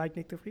youngster like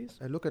Nick de Vries.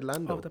 Look at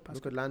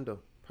Lando.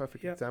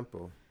 Perfect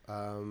example.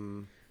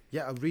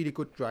 A really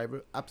good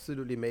driver,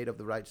 absolutely made of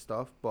the right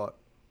stuff, but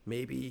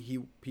maybe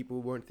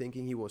people weren't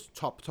thinking he was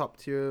top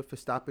tier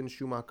Verstappen,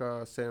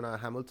 Schumacher, Senna,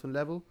 Hamilton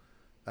level.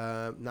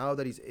 Now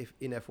that he's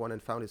in F1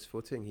 and found his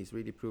footing, he's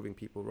really proving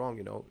people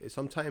wrong.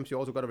 Sometimes you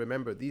also got to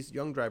remember these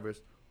young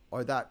drivers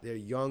they're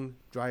young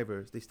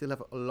drivers. They still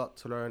have a lot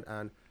to learn,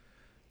 and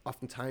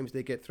oftentimes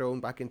they get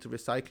thrown back into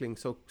recycling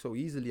so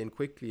easily and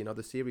quickly in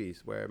other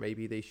series where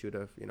maybe they should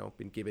have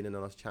been given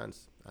another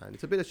chance. And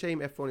it's a bit of a shame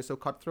F1 is so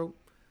cutthroat.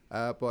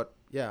 But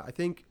I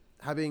think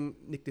having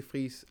Nick de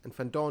Vries and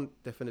Van Dorn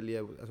definitely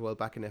as well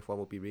back in F1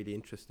 would be really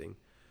interesting.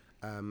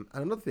 And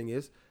another thing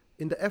is,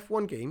 in the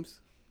F1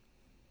 games,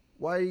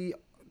 why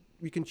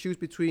we can choose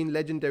between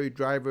legendary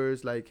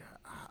drivers like,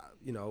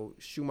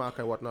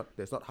 Schumacher and whatnot.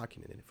 There's not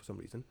Hakkinen in it for some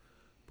reason.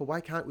 But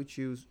why can't we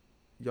choose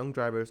young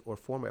drivers or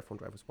former F1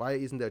 drivers? Why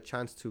isn't there a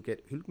chance to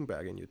get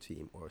Hülkenberg in your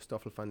team or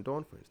Stoffel van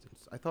Dorn, for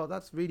instance? I thought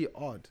that's really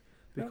odd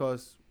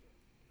because...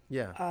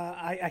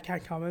 I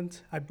can't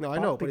comment. I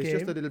know, but it's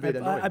just a little bit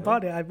annoying. I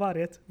bought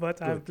it,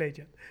 but I haven't played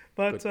yet.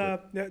 But I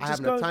haven't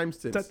had time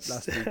since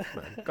last week,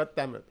 man. God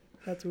damn it.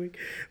 That's weak.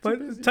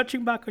 But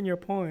touching back on your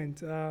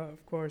point,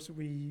 of course,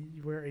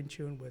 we're in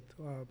tune with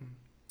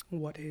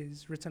what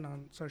is written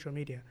on social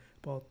media,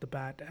 both the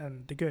bad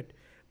and the good.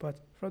 But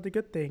for the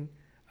good thing,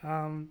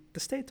 the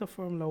state of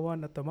Formula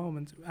 1 at the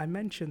moment, I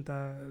mentioned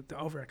the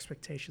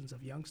over-expectations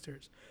of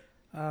youngsters.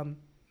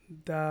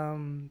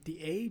 The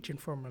age in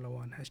Formula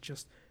 1 has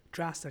just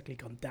drastically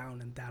gone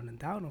down and down and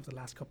down over the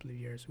last couple of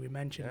years. We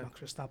mentioned Max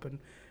Verstappen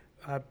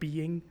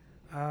being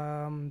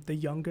the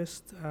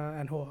youngest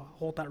and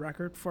hold that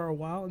record for a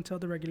while until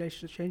the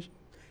regulations changed.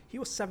 He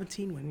was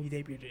 17 when he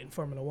debuted in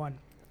Formula 1.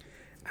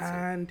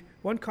 And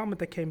one comment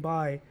that came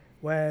by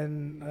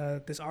when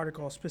this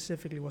article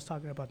specifically was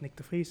talking about Nick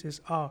de Vries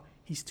is,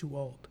 he's too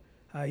old.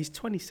 He's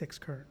 26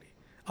 currently.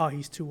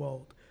 He's too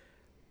old.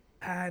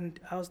 And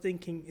I was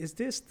thinking, is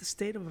this the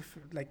state of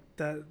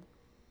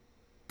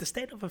the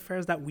state of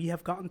affairs that we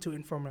have gotten to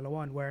in Formula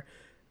 1, where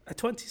a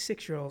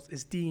 26-year-old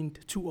is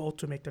deemed too old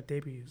to make their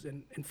debuts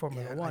in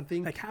Formula 1?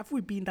 Have we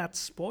been that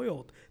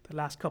spoiled the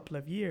last couple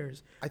of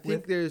years? I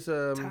think there's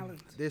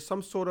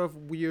some sort of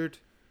weird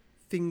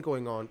thing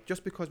going on.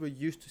 Just because we're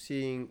used to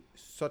seeing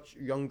such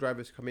young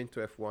drivers come into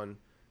F1,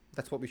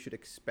 that's what we should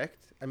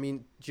expect. I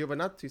mean,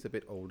 Giovinazzi's a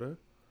bit older.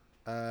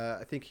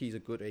 I think he's a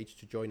good age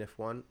to join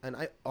F1. And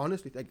I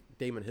honestly think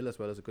Damon Hill as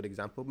well is a good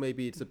example.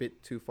 Maybe it's a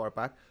bit too far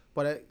back.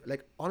 But I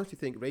honestly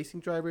think racing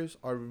drivers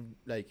are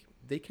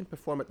they can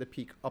perform at the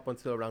peak up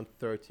until around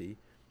 30.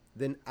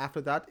 Then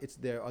after that, it's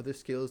their other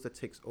skills that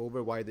takes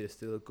over why they're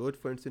still good.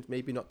 For instance,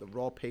 maybe not the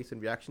raw pace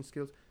and reaction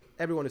skills.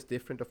 Everyone is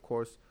different, of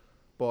course.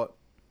 But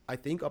I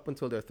think up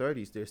until their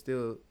 30s, they're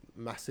still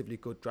massively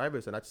good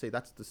drivers. And I'd say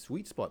that's the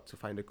sweet spot to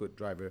find a good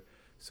driver.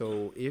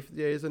 So if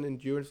there is an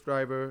endurance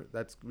driver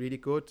that's really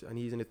good and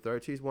he's in his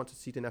 30s, wants a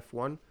seat in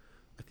F1,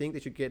 I think they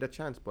should get a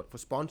chance. But for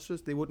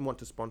sponsors, they wouldn't want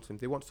to sponsor him.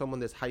 They want someone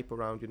there's hype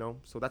around,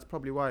 So that's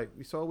probably why.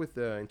 We saw with,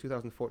 in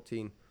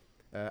 2014,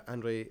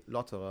 Andre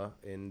Lotterer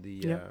in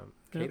the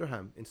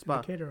Caterham in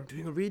Spa,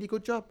 doing a really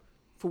good job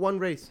for one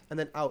race and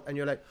then out. And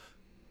you're like,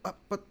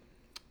 but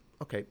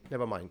okay,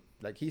 never mind.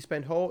 He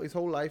spent his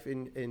whole life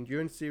in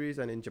endurance series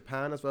and in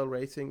Japan as well,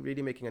 racing,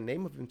 really making a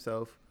name of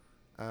himself.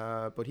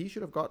 But he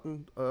should have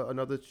gotten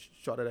another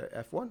shot at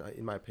F1,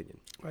 in my opinion.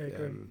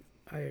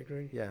 I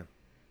agree. Yeah.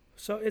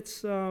 So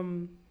it's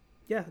that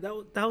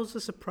was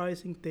a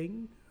surprising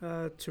thing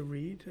to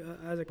read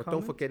as a comment. But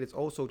don't forget, it's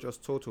also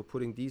just Toto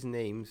putting these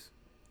names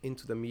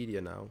into the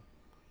media now.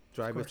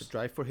 Drivers to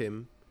drive for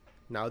him.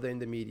 Now they're in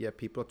the media.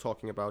 People are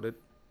talking about it.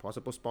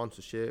 Possible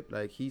sponsorship.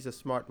 He's a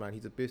smart man.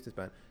 He's a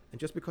businessman. And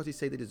just because he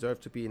say they deserve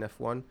to be in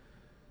F1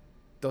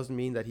 doesn't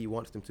mean that he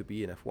wants them to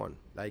be in F1.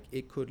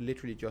 It could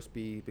literally just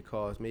be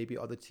because maybe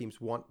other teams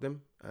want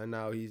them. And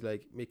now he's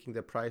making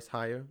their price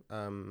higher.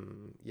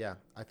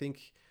 I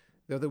think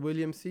the other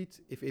Williams seat,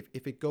 if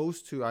it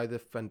goes to either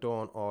Van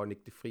Dorn or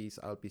Nick de Vries,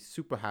 I'll be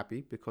super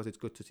happy because it's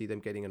good to see them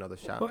getting another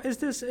shot. Well, is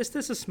this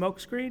a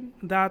smokescreen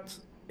that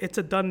it's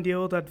a done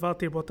deal that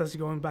Valtteri Bottas is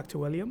going back to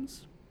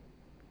Williams?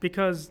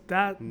 Because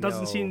that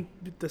doesn't seem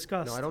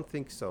discussed. No, I don't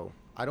think so.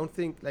 I don't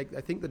think I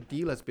think the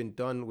deal has been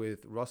done with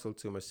Russell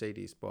to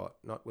Mercedes, but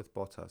not with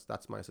Bottas.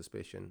 That's my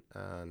suspicion.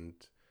 And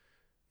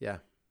yeah,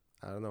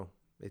 I don't know.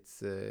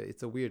 It's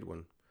a weird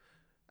one.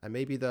 And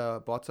maybe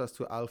the Bottas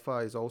to Alpha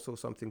is also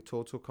something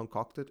Toto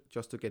concocted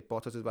just to get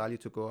Bottas' value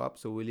to go up.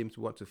 So Williams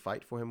want to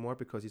fight for him more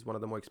because he's one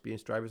of the more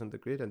experienced drivers on the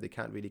grid and they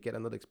can't really get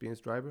another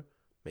experienced driver,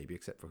 maybe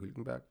except for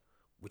Hülkenberg,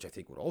 which I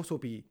think would also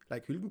be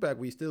Hülkenberg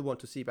we still want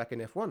to see back in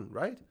F1,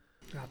 right?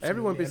 Absolutely.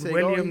 Everyone been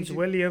saying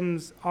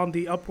Williams on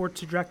the upward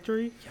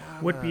trajectory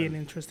would be an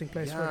interesting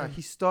place for him.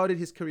 He started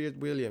his career at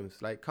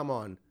Williams. Come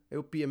on. It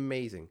would be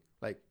amazing.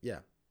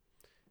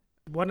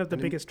 One of the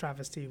biggest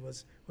travesty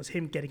was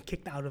him getting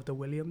kicked out of the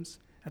Williams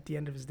at the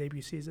end of his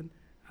debut season.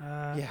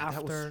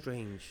 That was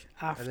strange.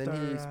 And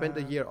then he spent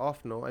a year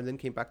off, and then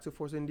came back to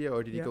Force India,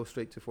 or did he go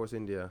straight to Force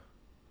India?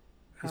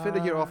 He spent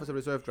a year off as a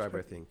reserve driver,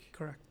 I think.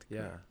 Correct.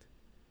 Yeah. Correct.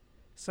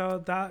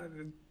 So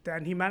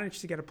then he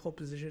managed to get a pole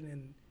position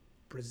in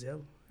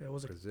Brazil. It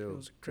was a crazy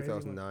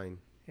 2009. one.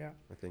 Yeah.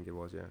 I think it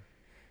was, yeah.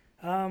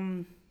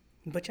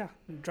 But yeah,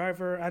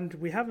 driver, and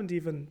we haven't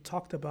even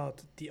talked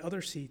about the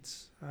other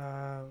seats,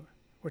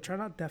 which are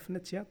not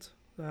definite yet.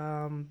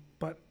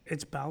 But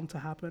it's bound to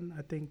happen.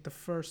 I think the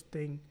first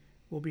thing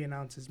will be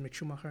announced is Mick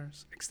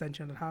Schumacher's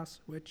extension at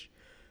Haas, which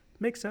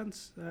makes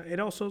sense. It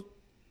also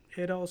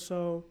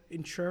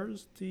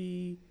ensures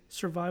the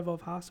survival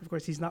of Haas. Of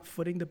course, he's not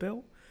footing the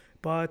bill,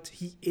 but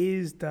he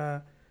is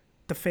the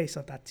face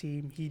of that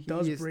team. He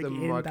does bring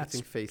in that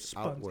marketing face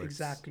outwards.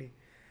 Exactly.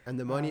 And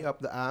the money up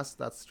the ass,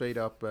 that's straight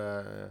up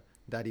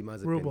Daddy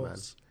Mazepin,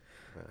 rubles.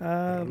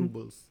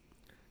 Rubles.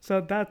 So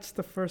that's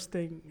the first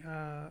thing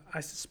I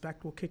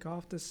suspect will kick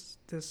off this.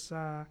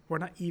 We're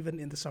not even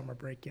in the summer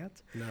break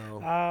yet.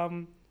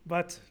 No.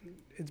 But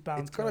it's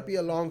bound. It's gonna be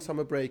a long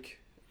summer break.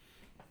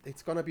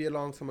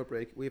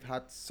 We've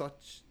had so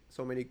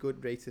many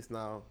good races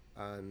now,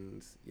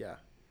 and yeah,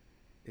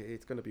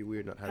 it's gonna be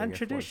weird not having. And F1.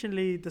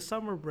 traditionally,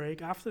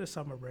 after the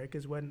summer break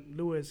is when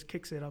Lewis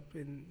kicks it up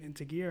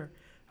into gear.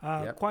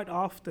 Quite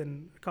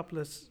often, a couple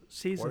of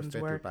seasons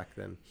where back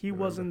then, he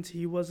wasn't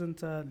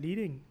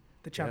leading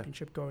the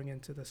championship going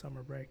into the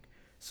summer break.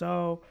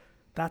 So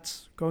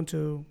that's going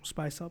to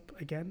spice up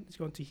again. It's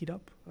going to heat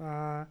up.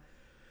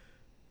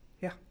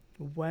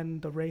 When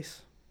the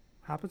race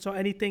happens. So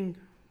anything,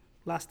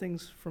 last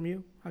things from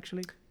you,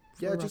 actually?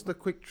 Yeah, just a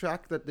quick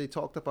track that they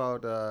talked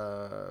about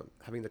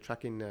having the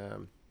track in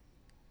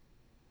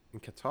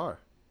Qatar.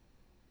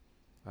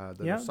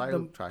 The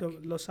Losail track. The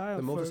Losail.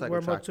 The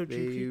motorcycle track.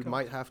 They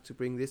might have to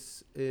bring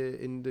this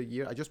in the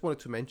year. I just wanted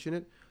to mention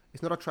it.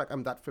 It's not a track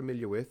I'm that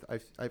familiar with.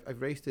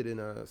 I've raced it in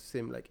a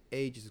sim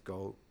ages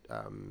ago.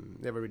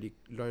 Never really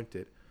learned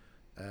it.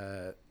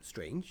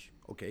 Strange.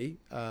 Okay.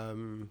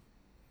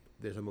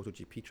 There's a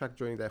MotoGP track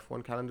during the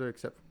F1 calendar,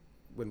 except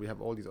when we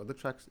have all these other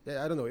tracks.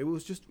 I don't know.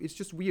 It's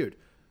just weird.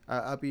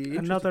 I'll be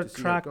interested to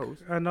see how it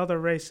goes. Another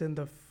race in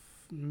the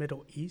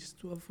Middle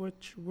East, of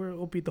which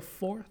will be the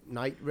fourth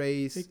night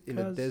race in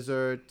the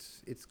desert.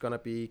 It's gonna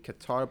be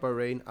Qatar,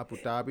 Bahrain, Abu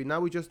Dhabi. Now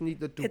we just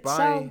need the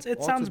Dubai.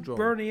 It sounds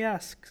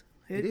Bernie-esque.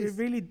 It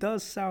really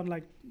does sound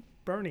like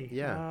Bernie.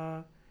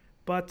 Yeah.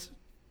 But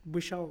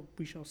we shall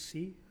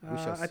see. We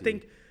shall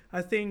see.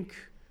 I think,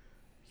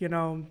 you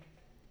know,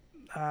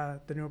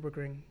 the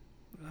Nürburgring.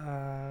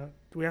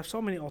 We have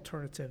so many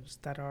alternatives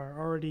that are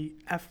already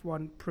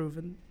F1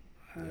 proven,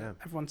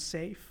 F1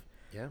 safe.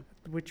 Yeah.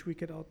 Which we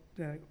could,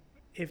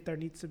 if there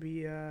needs to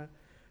be an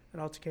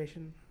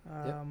altercation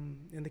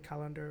in the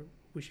calendar,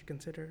 we should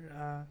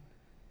consider.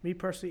 Me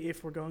personally,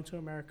 if we're going to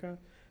America,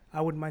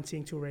 I wouldn't mind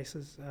seeing 2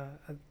 races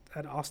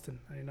at Austin.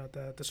 You know,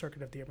 the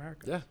circuit of the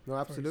Americas. Yeah, no,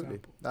 absolutely.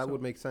 That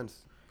would make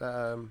sense.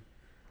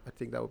 I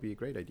think that would be a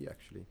great idea,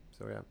 actually.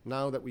 So yeah,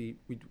 now that we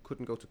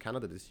couldn't go to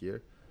Canada this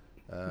year,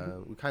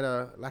 we kind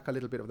of lack a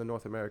little bit of the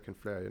North American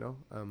flair, you know,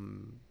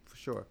 for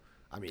sure.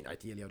 I mean,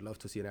 ideally, I'd love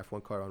to see an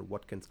F1 car on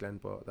Watkins Glen,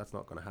 but that's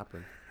not going to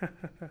happen.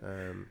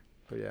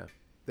 But yeah,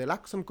 they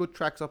lack some good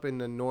tracks up in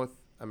the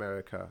North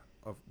America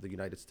of the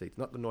United States,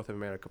 not the North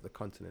America of the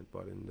continent,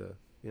 but in the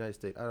United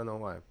States. I don't know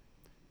why.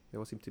 They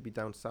all seem to be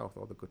down south,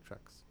 all the good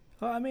tracks.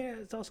 Well, I mean,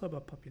 it's also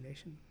about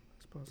population,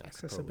 I suppose.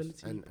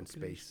 Accessibility. And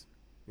space.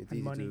 It's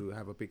easy to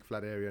have a big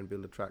flat area and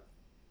build a track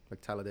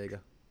like Talladega.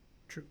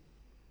 True.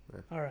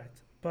 Yeah. All right.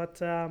 But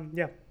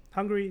yeah,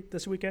 Hungary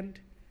this weekend.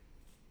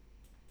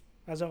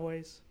 As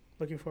always,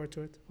 looking forward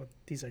to it. Well,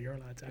 these are your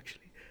lads,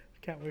 actually.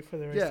 I can't wait for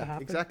the race to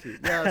happen. Exactly.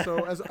 Yeah,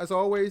 so as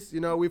always, you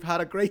know, we've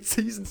had a great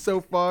season so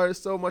far.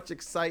 So much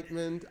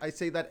excitement. I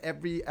say that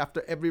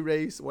after every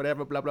race,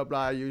 whatever, blah, blah,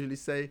 blah, I usually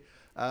say.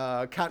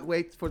 Can't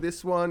wait for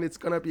this one. It's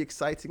going to be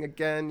exciting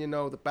again. You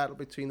know, the battle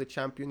between the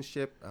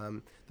championship,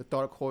 the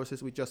dark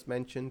horses we just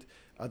mentioned.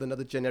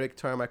 Another generic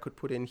term I could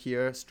put in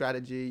here,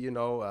 strategy, you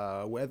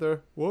know,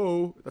 weather.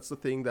 Whoa, that's the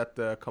thing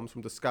that comes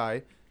from the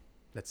sky.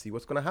 Let's see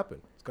what's going to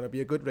happen. It's going to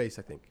be a good race,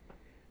 I think.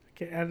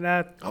 Okay, and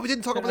we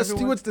didn't talk about the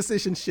steward's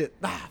decision shit.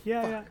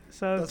 Yeah.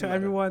 So doesn't matter.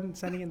 Everyone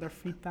sending in their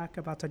feedback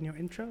about the new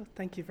intro,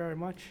 thank you very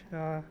much.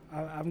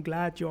 I'm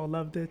glad you all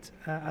loved it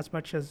as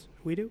much as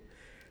we do.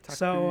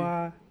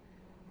 So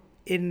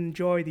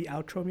enjoy the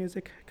outro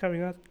music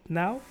coming up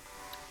now.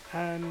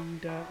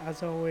 And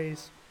as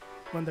always,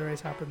 when the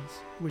race happens,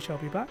 we shall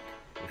be back.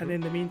 And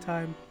in the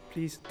meantime,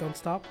 please don't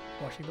stop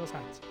washing those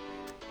hands.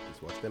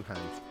 Please wash them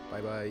hands.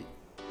 Bye-bye.